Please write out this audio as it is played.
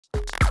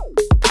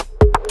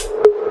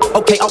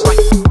Okay, alright.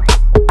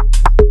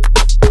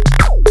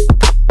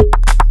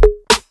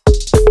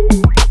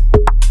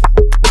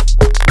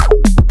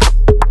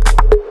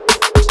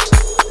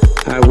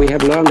 We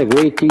have learned a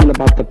great deal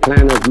about the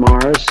planet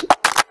Mars.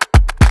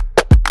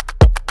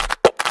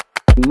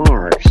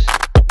 Mars.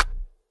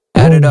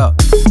 Add it up.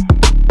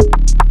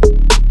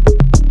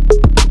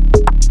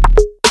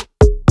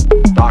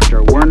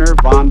 Dr. Werner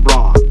von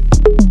Braun.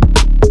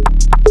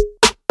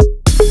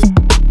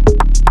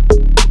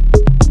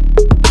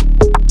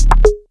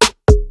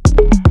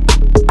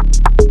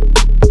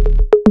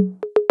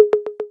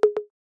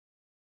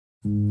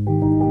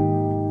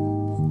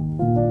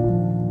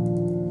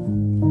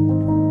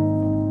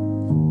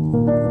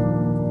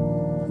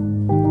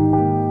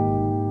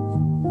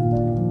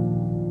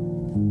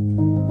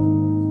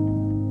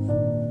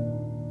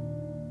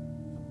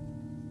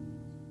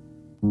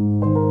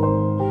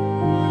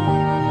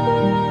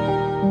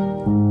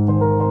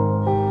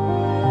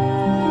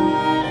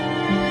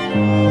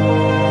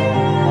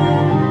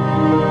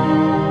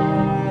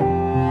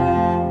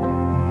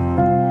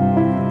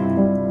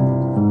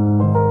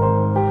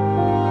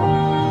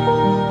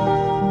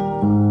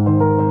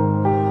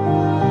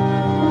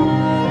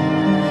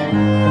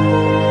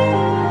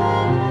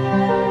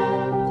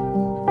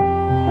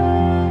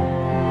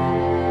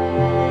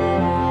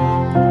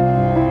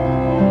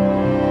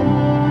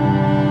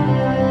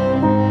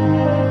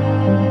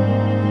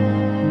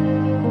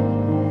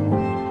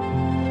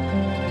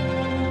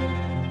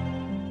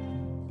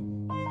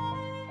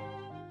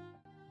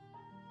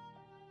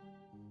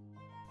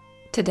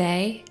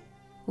 Today,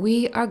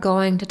 we are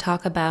going to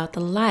talk about the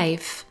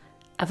life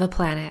of a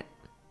planet.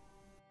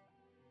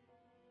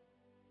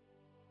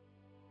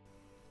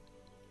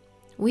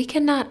 We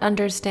cannot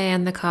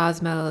understand the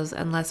cosmos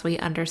unless we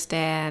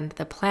understand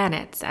the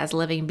planets as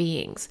living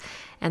beings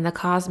and the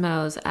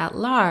cosmos at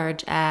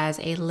large as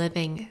a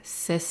living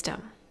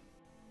system.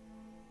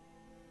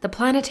 The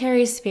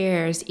planetary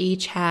spheres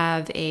each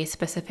have a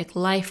specific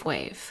life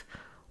wave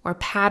or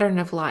pattern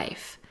of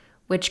life,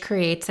 which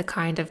creates a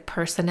kind of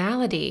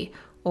personality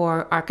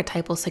or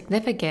archetypal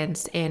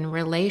significance in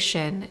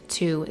relation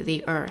to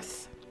the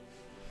Earth.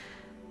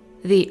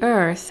 The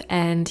Earth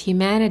and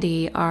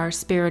humanity are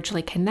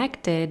spiritually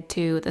connected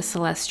to the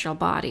celestial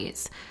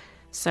bodies,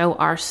 so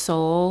our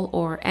soul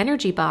or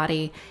energy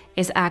body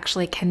is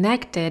actually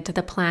connected to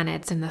the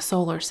planets in the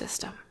solar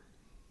system.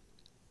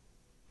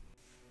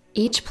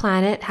 Each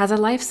planet has a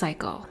life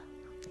cycle,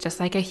 just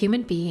like a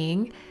human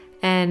being,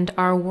 and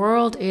our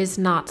world is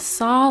not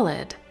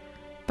solid,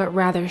 but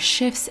rather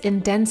shifts in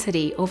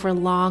density over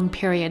long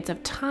periods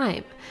of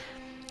time.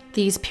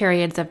 These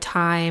periods of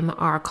time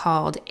are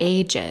called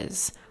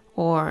ages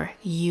or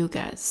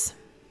yugas.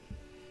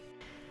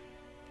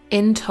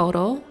 In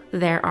total,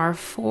 there are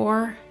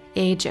 4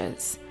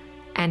 ages,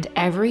 and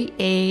every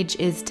age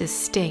is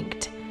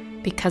distinct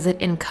because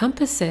it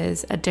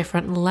encompasses a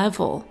different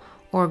level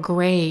or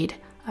grade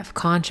of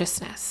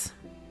consciousness.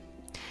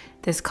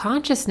 This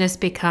consciousness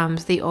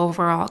becomes the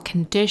overall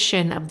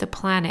condition of the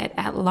planet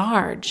at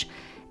large,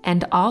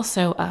 and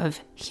also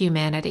of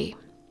humanity.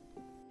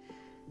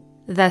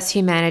 Thus,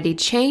 humanity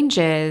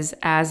changes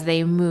as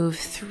they move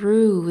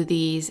through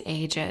these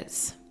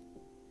ages.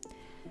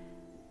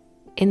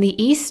 In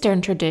the Eastern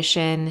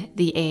tradition,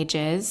 the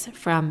ages,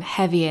 from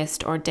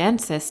heaviest or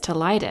densest to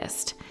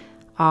lightest,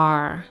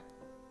 are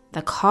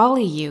the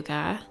Kali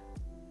Yuga,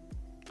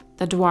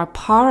 the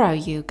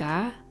Dwapara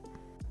Yuga,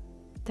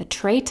 the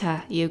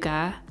Treta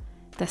Yuga,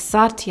 the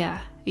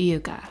Satya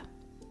Yuga.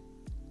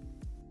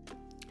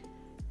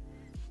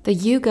 The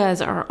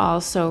yugas are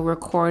also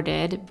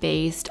recorded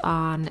based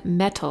on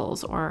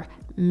metals or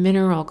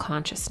mineral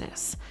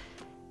consciousness.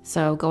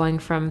 So going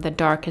from the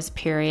darkest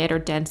period or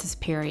densest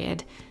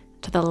period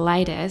to the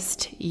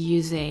lightest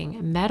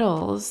using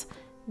metals,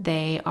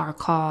 they are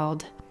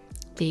called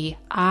the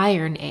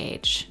Iron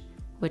Age,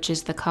 which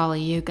is the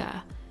Kali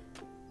Yuga.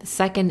 The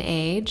second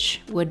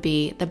age would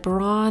be the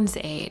Bronze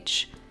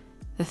Age.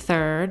 The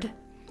third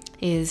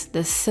is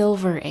the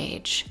Silver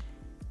Age.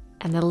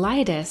 And the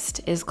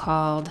lightest is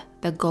called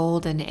the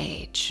Golden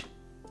Age.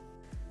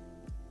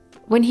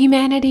 When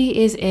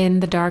humanity is in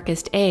the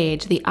darkest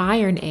age, the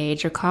Iron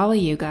Age or Kali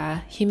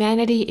Yuga,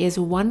 humanity is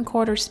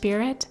 1/4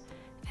 spirit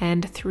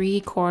and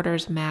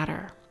 3/4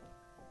 matter.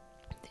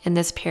 In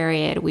this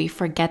period, we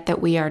forget that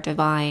we are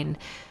divine.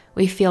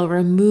 We feel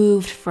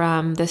removed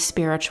from the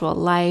spiritual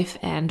life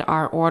and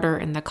our order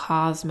in the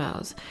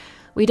cosmos.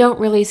 We don't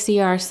really see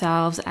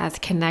ourselves as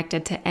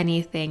connected to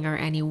anything or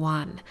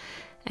anyone.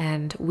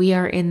 And we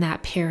are in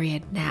that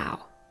period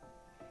now.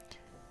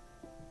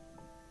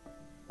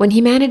 When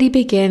humanity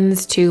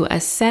begins to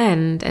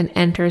ascend and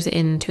enters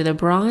into the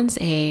Bronze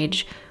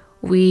Age,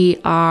 we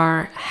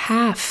are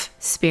half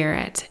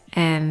spirit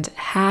and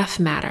half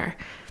matter,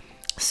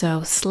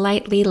 so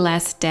slightly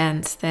less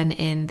dense than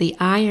in the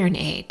Iron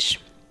Age.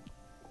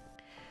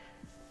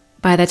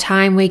 By the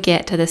time we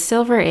get to the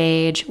Silver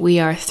Age, we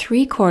are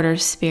 3/4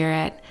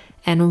 spirit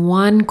and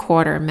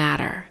 1/4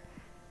 matter.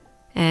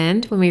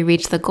 And when we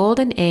reach the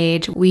Golden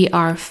Age, we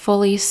are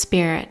fully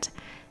spirit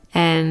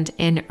and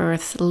in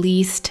Earth's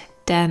least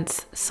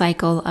dense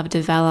cycle of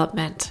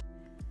development.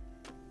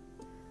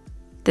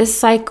 This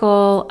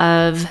cycle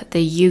of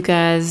the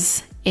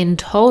yugas in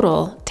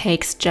total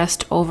takes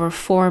just over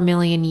 4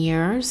 million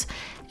years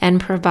and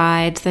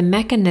provides the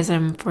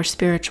mechanism for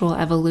spiritual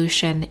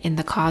evolution in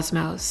the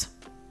cosmos.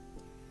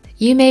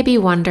 You may be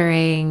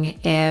wondering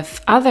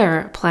if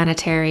other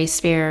planetary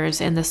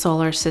spheres in the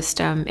solar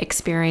system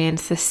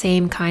experience the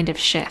same kind of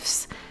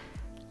shifts,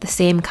 the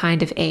same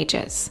kind of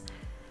ages.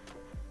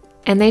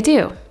 And they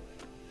do.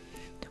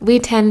 We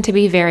tend to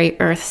be very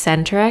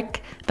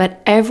Earth-centric,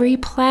 but every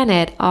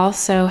planet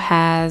also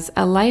has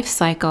a life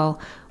cycle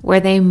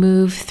where they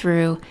move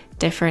through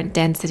different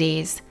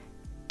densities,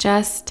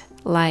 just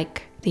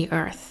like the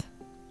Earth.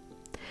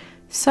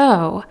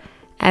 So,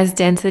 as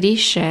density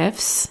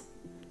shifts,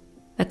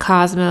 the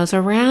cosmos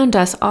around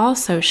us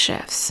also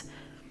shifts.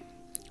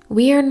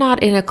 We are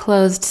not in a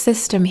closed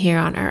system here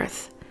on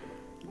Earth,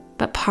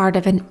 but part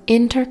of an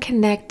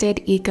interconnected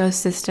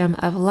ecosystem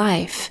of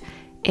life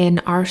in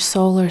our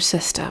solar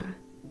system.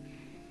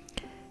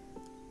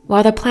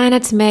 While the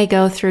planets may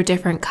go through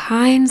different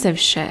kinds of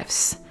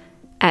shifts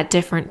at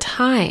different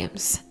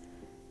times,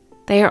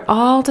 they are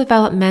all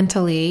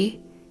developmentally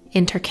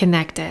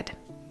interconnected.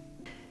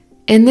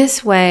 In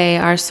this way,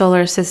 our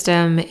solar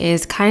system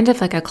is kind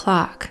of like a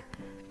clock.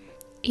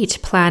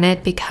 Each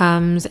planet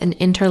becomes an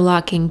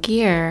interlocking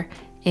gear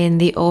in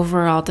the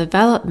overall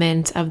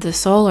development of the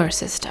solar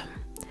system.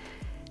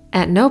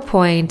 At no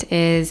point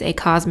is a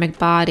cosmic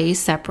body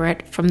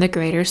separate from the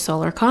greater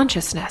solar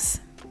consciousness.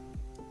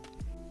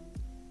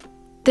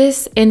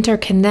 This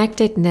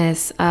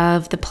interconnectedness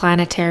of the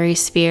planetary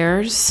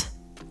spheres,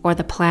 or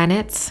the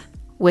planets,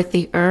 with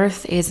the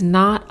Earth is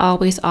not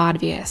always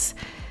obvious,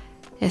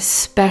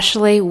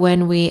 especially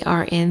when we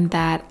are in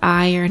that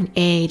Iron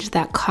Age,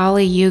 that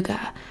Kali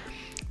Yuga,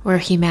 where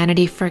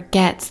humanity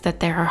forgets that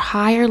there are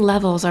higher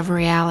levels of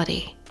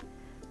reality.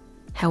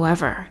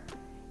 However,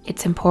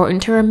 it's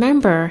important to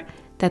remember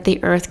that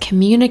the Earth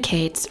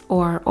communicates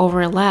or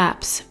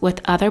overlaps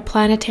with other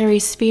planetary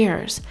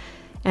spheres,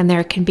 and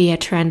there can be a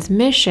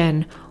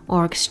transmission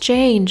or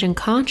exchange in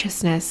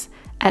consciousness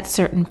at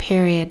certain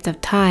periods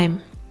of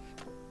time.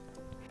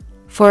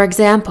 For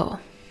example,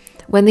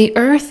 when the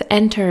Earth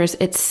enters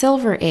its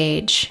Silver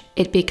Age,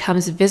 it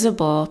becomes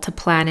visible to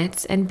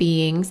planets and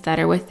beings that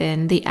are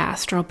within the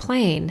astral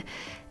plane,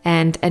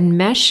 and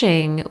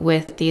enmeshing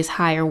with these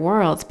higher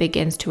worlds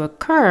begins to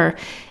occur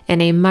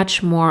in a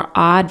much more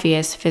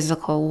obvious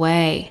physical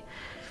way.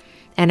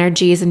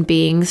 Energies and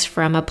beings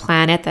from a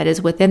planet that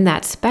is within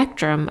that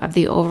spectrum of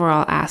the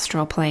overall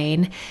astral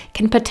plane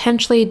can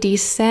potentially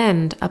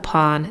descend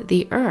upon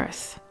the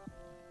Earth.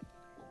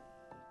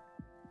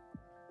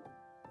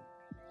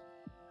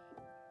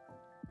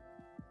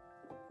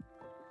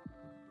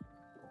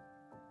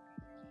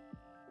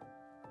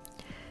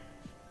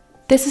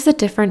 This is a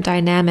different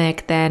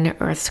dynamic than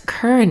Earth's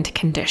current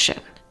condition,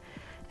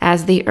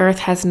 as the Earth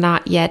has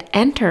not yet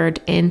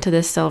entered into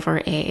the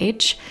Silver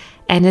Age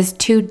and is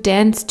too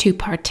dense to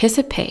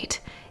participate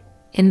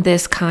in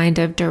this kind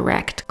of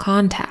direct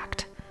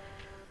contact.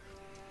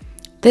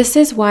 This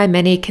is why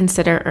many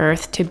consider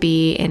Earth to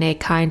be in a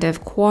kind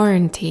of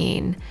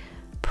quarantine,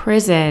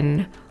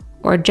 prison,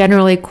 or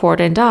generally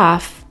cordoned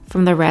off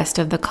from the rest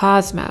of the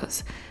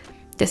cosmos.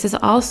 This is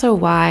also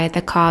why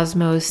the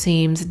cosmos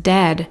seems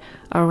dead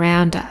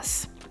around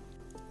us.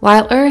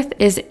 While Earth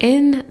is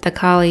in the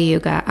Kali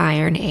Yuga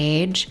Iron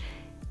Age,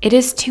 it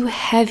is too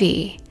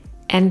heavy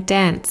and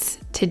dense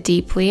to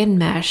deeply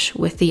enmesh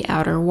with the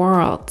outer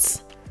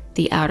worlds,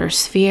 the outer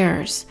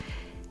spheres.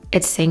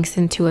 It sinks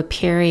into a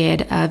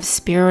period of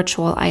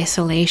spiritual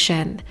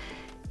isolation,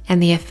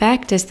 and the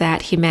effect is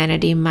that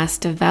humanity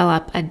must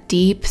develop a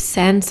deep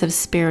sense of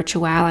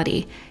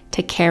spirituality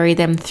to carry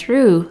them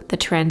through the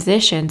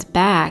transitions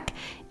back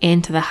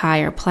into the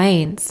higher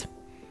planes.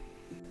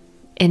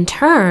 In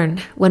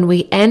turn, when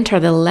we enter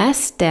the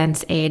less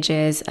dense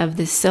ages of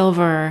the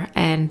silver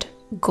and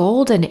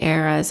golden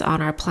eras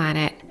on our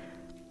planet,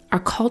 our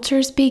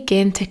cultures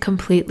begin to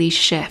completely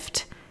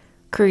shift,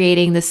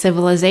 creating the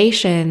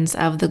civilizations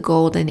of the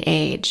golden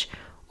age,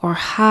 or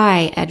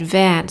high,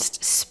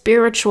 advanced,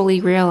 spiritually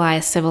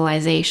realized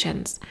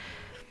civilizations.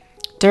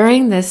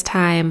 During this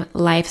time,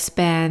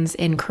 lifespans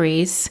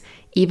increase,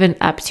 even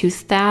up to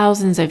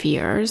thousands of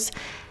years,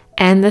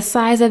 and the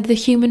size of the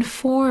human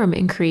form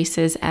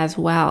increases as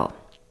well.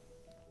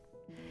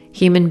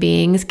 Human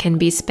beings can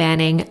be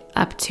spanning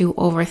up to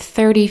over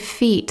 30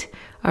 feet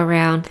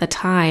around the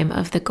time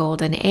of the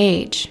Golden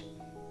Age.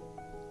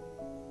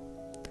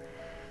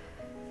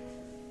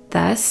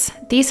 Thus,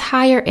 these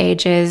higher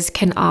ages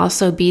can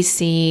also be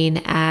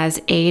seen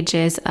as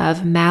ages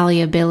of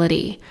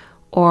malleability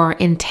or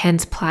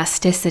intense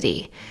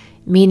plasticity,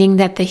 meaning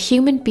that the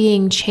human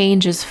being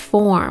changes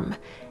form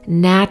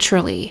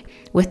naturally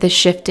with the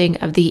shifting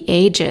of the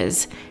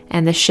ages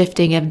and the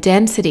shifting of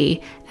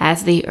density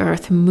as the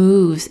Earth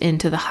moves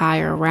into the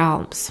higher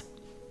realms.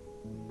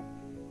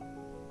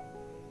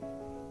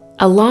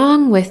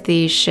 Along with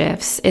these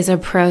shifts is a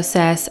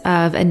process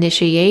of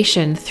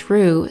initiation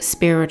through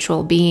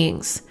spiritual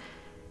beings.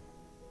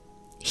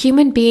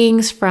 Human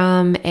beings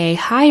from a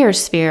higher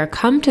sphere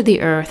come to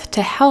the earth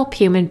to help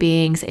human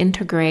beings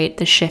integrate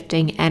the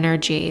shifting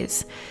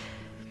energies.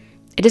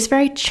 It is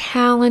very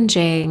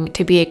challenging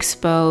to be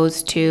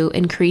exposed to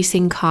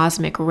increasing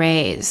cosmic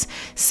rays,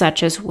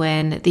 such as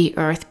when the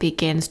earth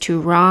begins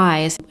to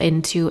rise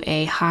into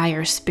a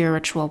higher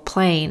spiritual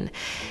plane.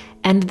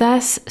 And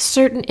thus,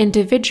 certain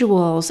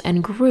individuals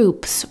and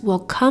groups will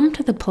come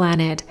to the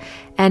planet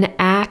and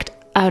act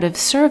out of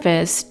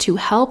service to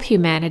help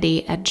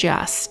humanity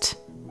adjust.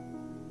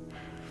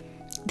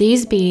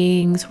 These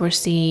beings were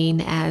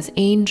seen as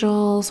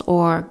angels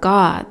or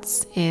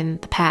gods in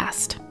the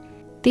past.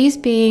 These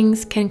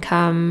beings can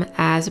come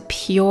as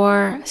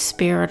pure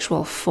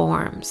spiritual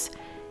forms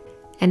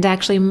and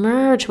actually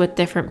merge with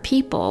different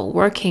people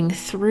working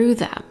through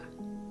them.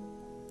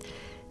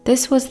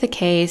 This was the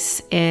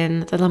case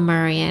in the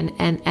Lemurian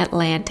and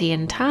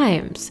Atlantean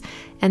times,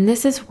 and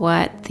this is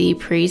what the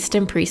priest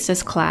and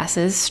priestess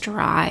classes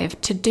strive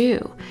to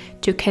do,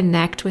 to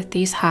connect with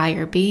these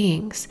higher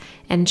beings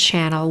and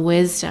channel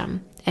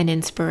wisdom and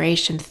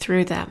inspiration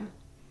through them.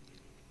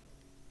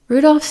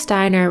 Rudolf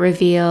Steiner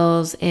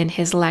reveals in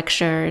his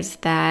lectures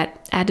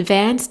that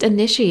advanced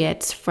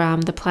initiates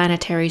from the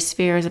planetary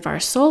spheres of our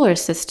solar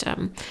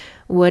system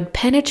would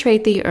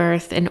penetrate the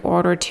Earth in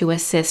order to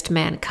assist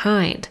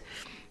mankind.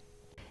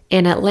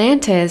 In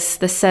Atlantis,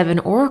 the 7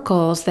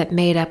 oracles that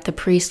made up the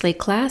priestly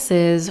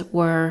classes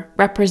were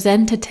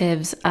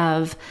representatives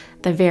of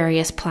the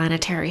various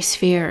planetary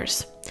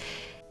spheres.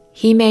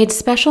 He made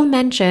special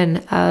mention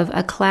of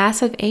a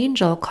class of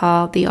angel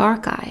called the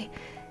Archai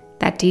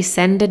that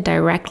descended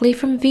directly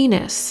from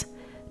Venus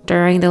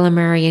during the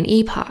Lemurian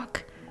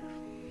epoch,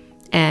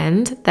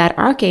 and that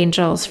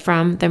archangels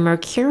from the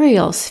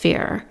mercurial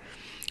sphere,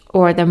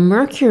 or the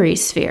Mercury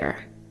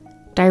sphere,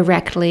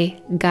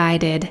 directly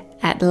guided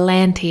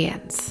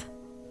Atlanteans.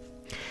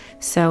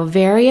 So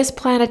various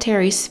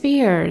planetary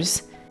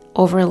spheres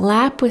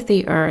overlap with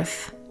the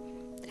Earth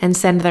and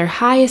send their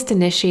highest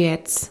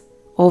initiates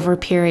over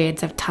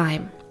periods of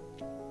time.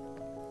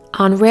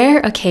 On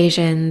rare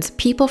occasions,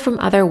 people from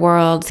other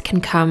worlds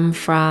can come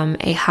from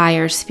a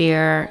higher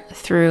sphere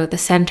through the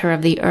center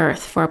of the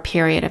Earth for a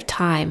period of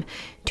time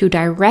to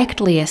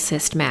directly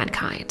assist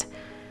mankind.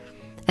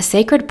 A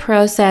sacred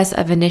process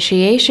of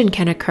initiation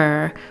can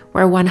occur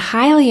where one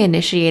highly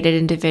initiated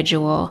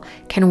individual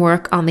can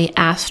work on the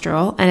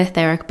astral and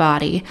etheric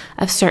body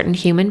of certain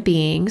human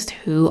beings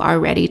who are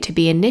ready to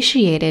be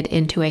initiated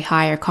into a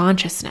higher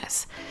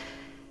consciousness.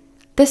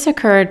 This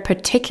occurred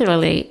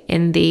particularly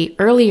in the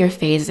earlier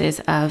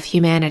phases of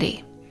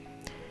humanity.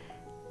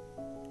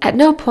 At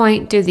no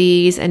point do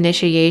these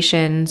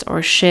initiations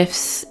or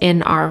shifts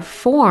in our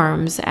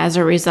forms as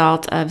a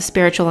result of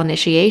spiritual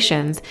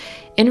initiations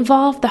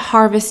involve the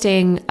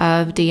harvesting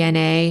of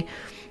DNA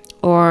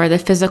or the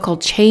physical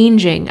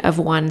changing of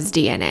one's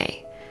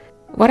DNA.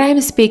 What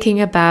I'm speaking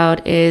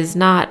about is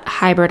not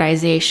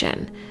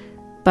hybridization,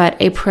 but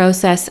a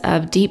process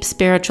of deep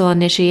spiritual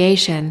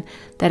initiation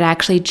that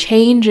actually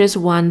changes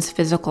one's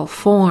physical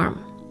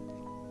form.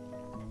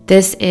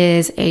 This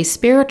is a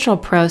spiritual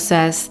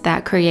process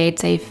that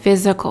creates a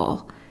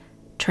physical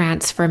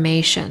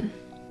transformation.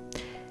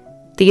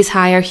 These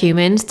higher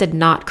humans did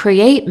not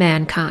create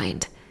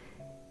mankind.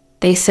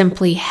 They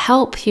simply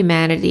help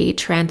humanity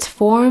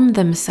transform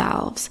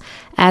themselves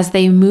as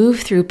they move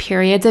through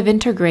periods of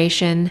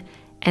integration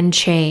and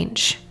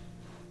change.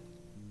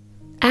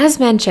 As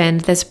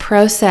mentioned, this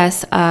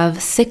process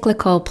of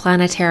cyclical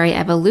planetary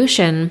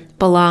evolution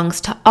belongs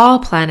to all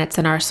planets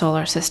in our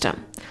solar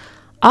system.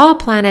 All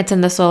planets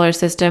in the solar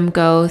system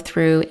go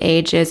through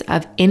ages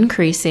of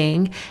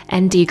increasing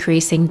and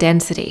decreasing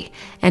density,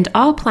 and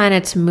all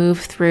planets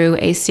move through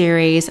a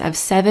series of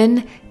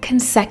 7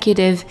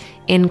 consecutive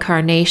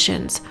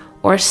incarnations,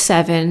 or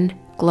 7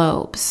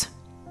 globes.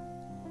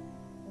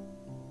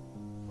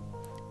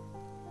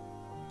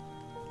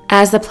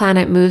 As the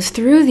planet moves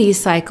through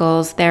these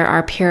cycles, there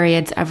are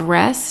periods of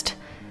rest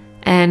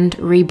and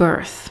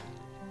rebirth.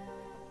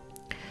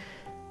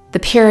 The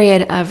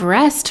period of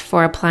rest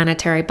for a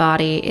planetary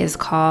body is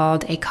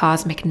called a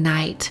cosmic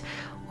night,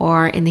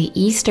 or in the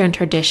Eastern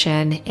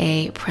tradition,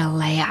 a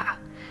pralaya.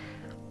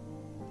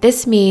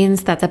 This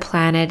means that the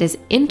planet is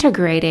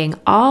integrating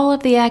all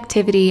of the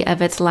activity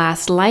of its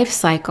last life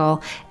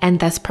cycle and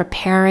thus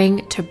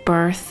preparing to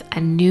birth a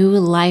new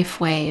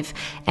life wave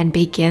and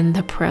begin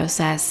the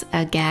process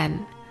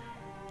again.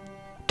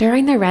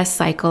 During the rest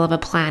cycle of a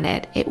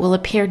planet, it will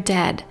appear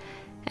dead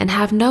and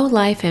have no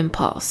life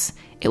impulse.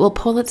 It will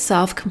pull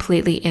itself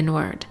completely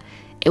inward.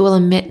 It will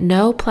emit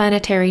no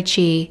planetary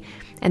chi,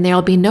 and there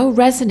will be no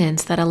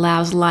resonance that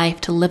allows life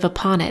to live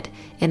upon it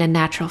in a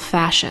natural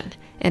fashion,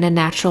 in a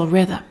natural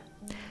rhythm.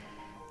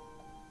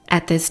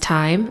 At this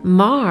time,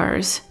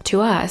 Mars,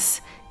 to us,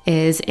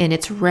 is in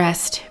its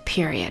rest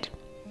period.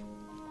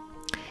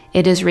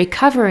 It is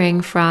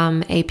recovering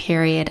from a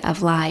period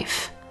of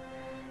life.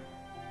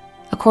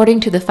 According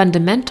to the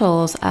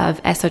fundamentals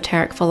of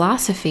esoteric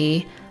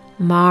philosophy,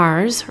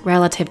 Mars,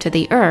 relative to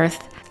the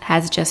Earth,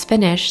 has just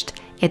finished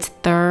its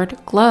third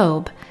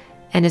globe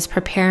and is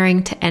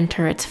preparing to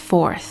enter its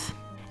fourth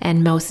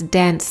and most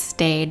dense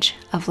stage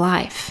of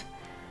life.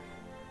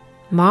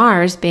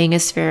 Mars, being a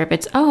sphere of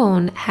its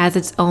own, has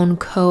its own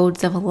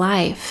codes of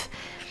life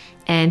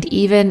and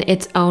even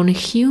its own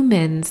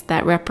humans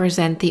that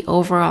represent the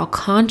overall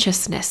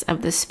consciousness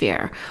of the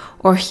sphere,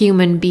 or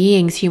human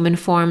beings, human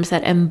forms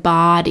that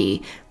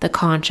embody the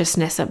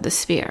consciousness of the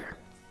sphere.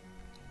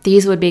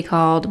 These would be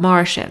called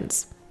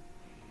Martians.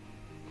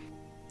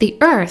 The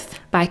Earth,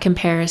 by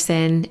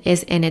comparison,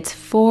 is in its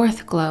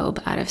fourth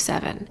globe out of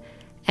 7,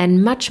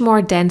 and much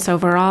more dense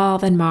overall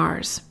than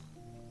Mars.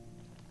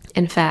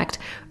 In fact,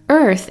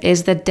 Earth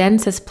is the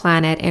densest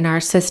planet in our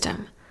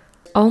system.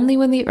 Only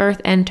when the Earth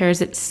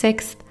enters its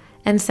 6th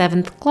and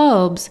 7th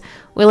globes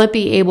will it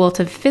be able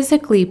to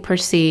physically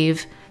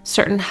perceive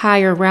certain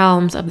higher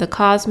realms of the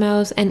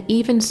cosmos and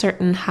even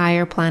certain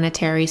higher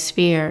planetary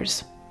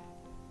spheres.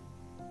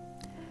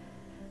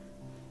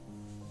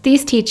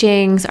 These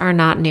teachings are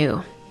not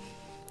new.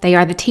 They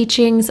are the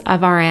teachings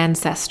of our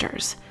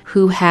ancestors,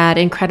 who had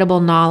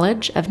incredible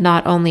knowledge of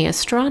not only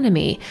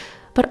astronomy,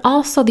 but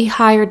also the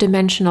higher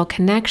dimensional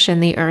connection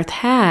the Earth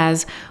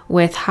has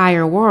with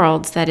higher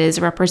worlds that is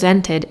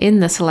represented in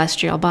the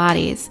celestial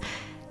bodies.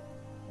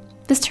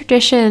 This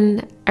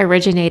tradition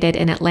originated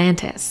in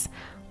Atlantis,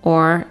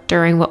 or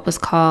during what was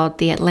called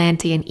the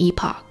Atlantean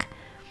Epoch,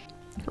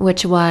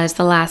 which was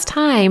the last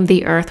time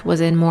the Earth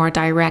was in more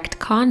direct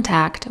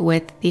contact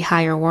with the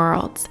higher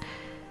worlds.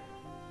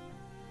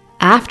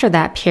 After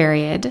that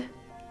period,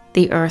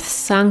 the Earth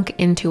sunk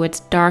into its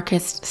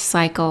darkest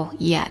cycle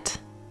yet,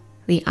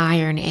 the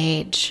Iron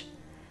Age,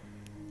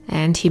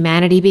 and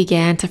humanity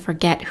began to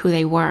forget who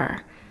they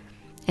were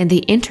and the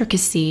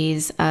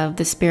intricacies of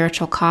the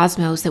spiritual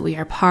cosmos that we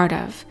are part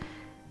of.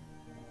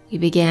 We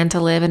began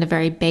to live in a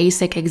very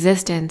basic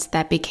existence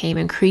that became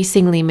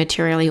increasingly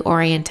materially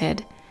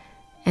oriented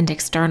and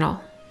external.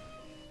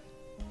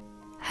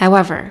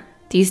 However,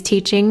 these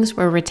teachings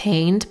were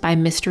retained by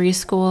mystery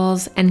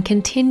schools and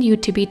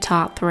continued to be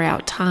taught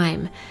throughout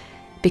time,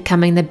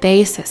 becoming the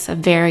basis of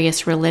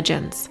various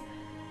religions.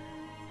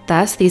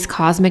 Thus, these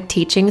cosmic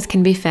teachings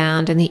can be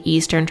found in the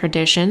Eastern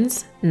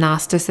traditions,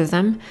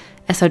 Gnosticism,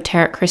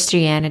 esoteric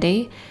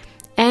Christianity,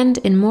 and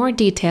in more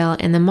detail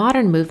in the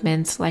modern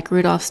movements like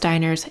Rudolf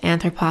Steiner's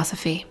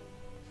anthroposophy.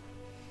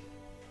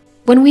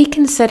 When we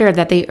consider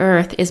that the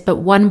Earth is but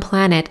one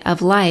planet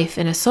of life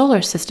in a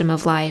solar system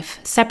of life,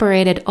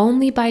 separated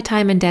only by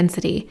time and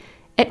density,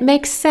 it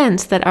makes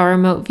sense that our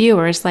remote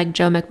viewers like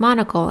Joe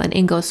McMonagle and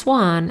Ingo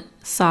Swann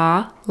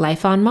saw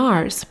life on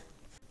Mars.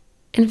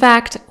 In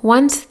fact,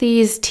 once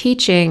these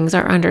teachings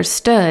are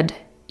understood,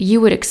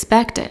 you would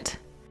expect it.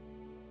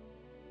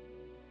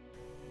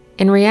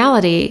 In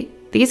reality,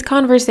 these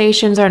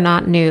conversations are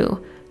not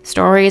new.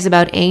 Stories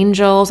about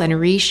angels and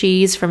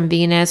rishis from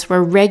Venus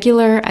were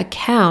regular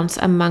accounts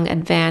among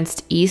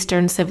advanced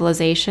Eastern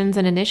civilizations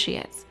and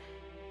initiates.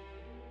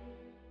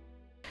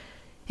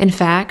 In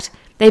fact,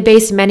 they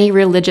based many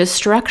religious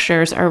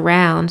structures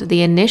around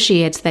the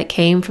initiates that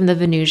came from the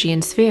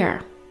Venusian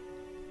sphere.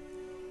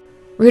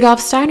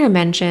 Rudolf Steiner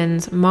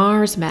mentions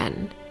Mars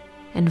men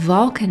and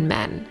Vulcan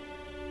men,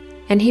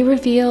 and he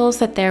reveals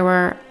that there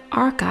were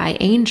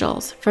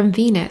archangels from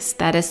Venus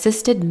that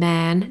assisted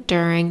man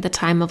during the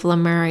time of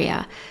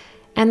Lemuria,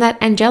 and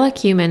that angelic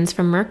humans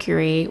from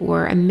Mercury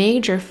were a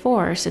major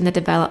force in the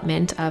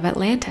development of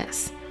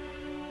Atlantis.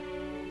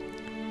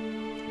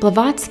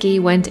 Blavatsky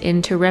went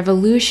into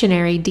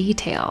revolutionary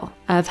detail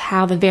of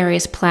how the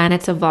various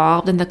planets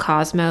evolved in the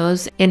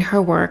cosmos in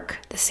her work,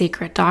 The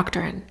Secret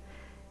Doctrine.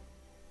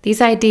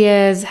 These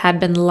ideas had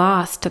been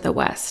lost to the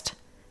West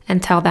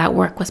until that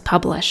work was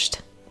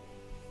published.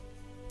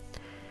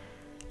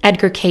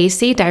 Edgar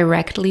Cayce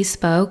directly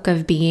spoke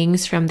of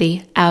beings from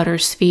the outer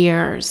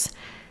spheres,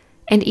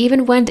 and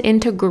even went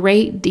into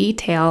great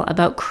detail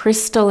about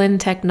crystalline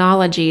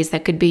technologies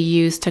that could be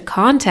used to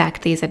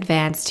contact these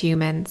advanced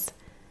humans.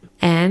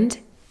 And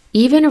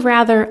even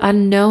rather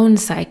unknown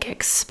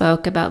psychics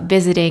spoke about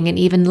visiting and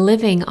even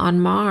living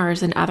on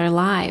Mars in other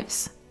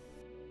lives.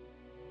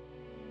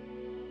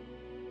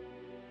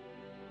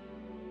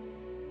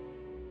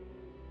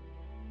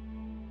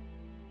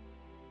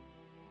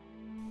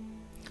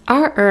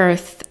 Our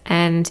Earth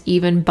and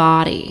even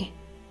body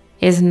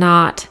is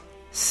not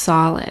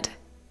solid.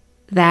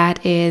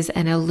 That is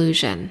an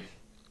illusion.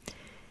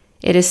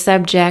 It is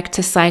subject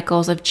to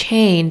cycles of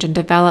change and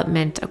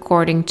development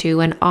according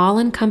to an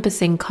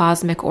all-encompassing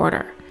cosmic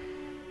order.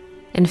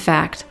 In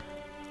fact,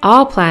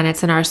 all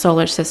planets in our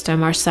solar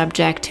system are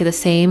subject to the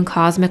same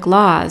cosmic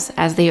laws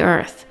as the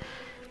Earth.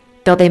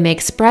 Though they may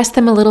express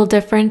them a little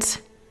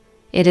different,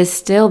 it is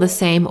still the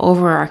same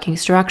overarching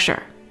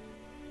structure.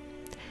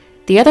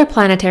 The other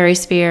planetary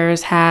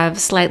spheres have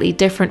slightly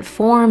different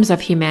forms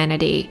of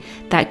humanity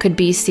that could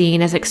be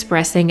seen as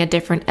expressing a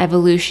different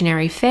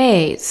evolutionary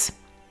phase.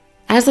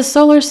 As the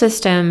solar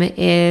system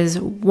is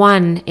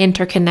one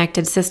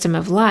interconnected system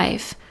of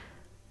life,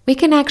 we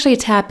can actually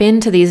tap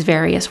into these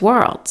various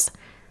worlds.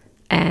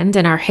 And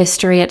in our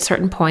history at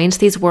certain points,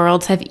 these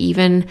worlds have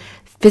even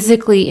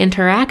physically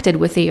interacted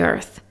with the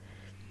earth.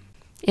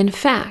 In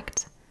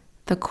fact,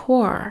 the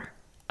core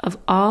of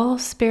all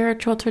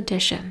spiritual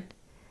tradition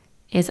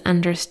is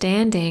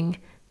understanding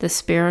the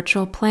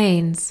spiritual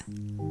planes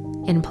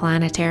in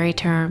planetary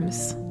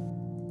terms.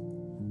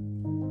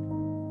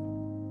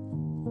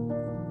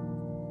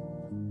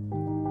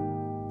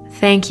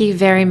 Thank you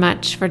very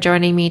much for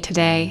joining me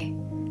today.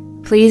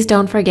 Please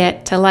don't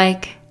forget to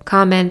like,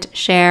 comment,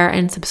 share,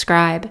 and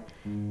subscribe.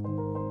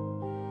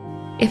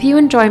 If you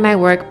enjoy my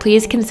work,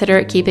 please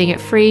consider keeping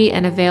it free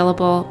and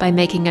available by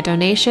making a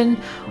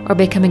donation or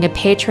becoming a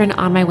patron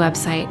on my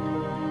website.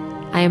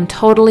 I am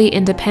totally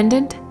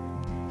independent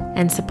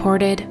and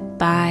supported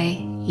by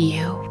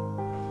you.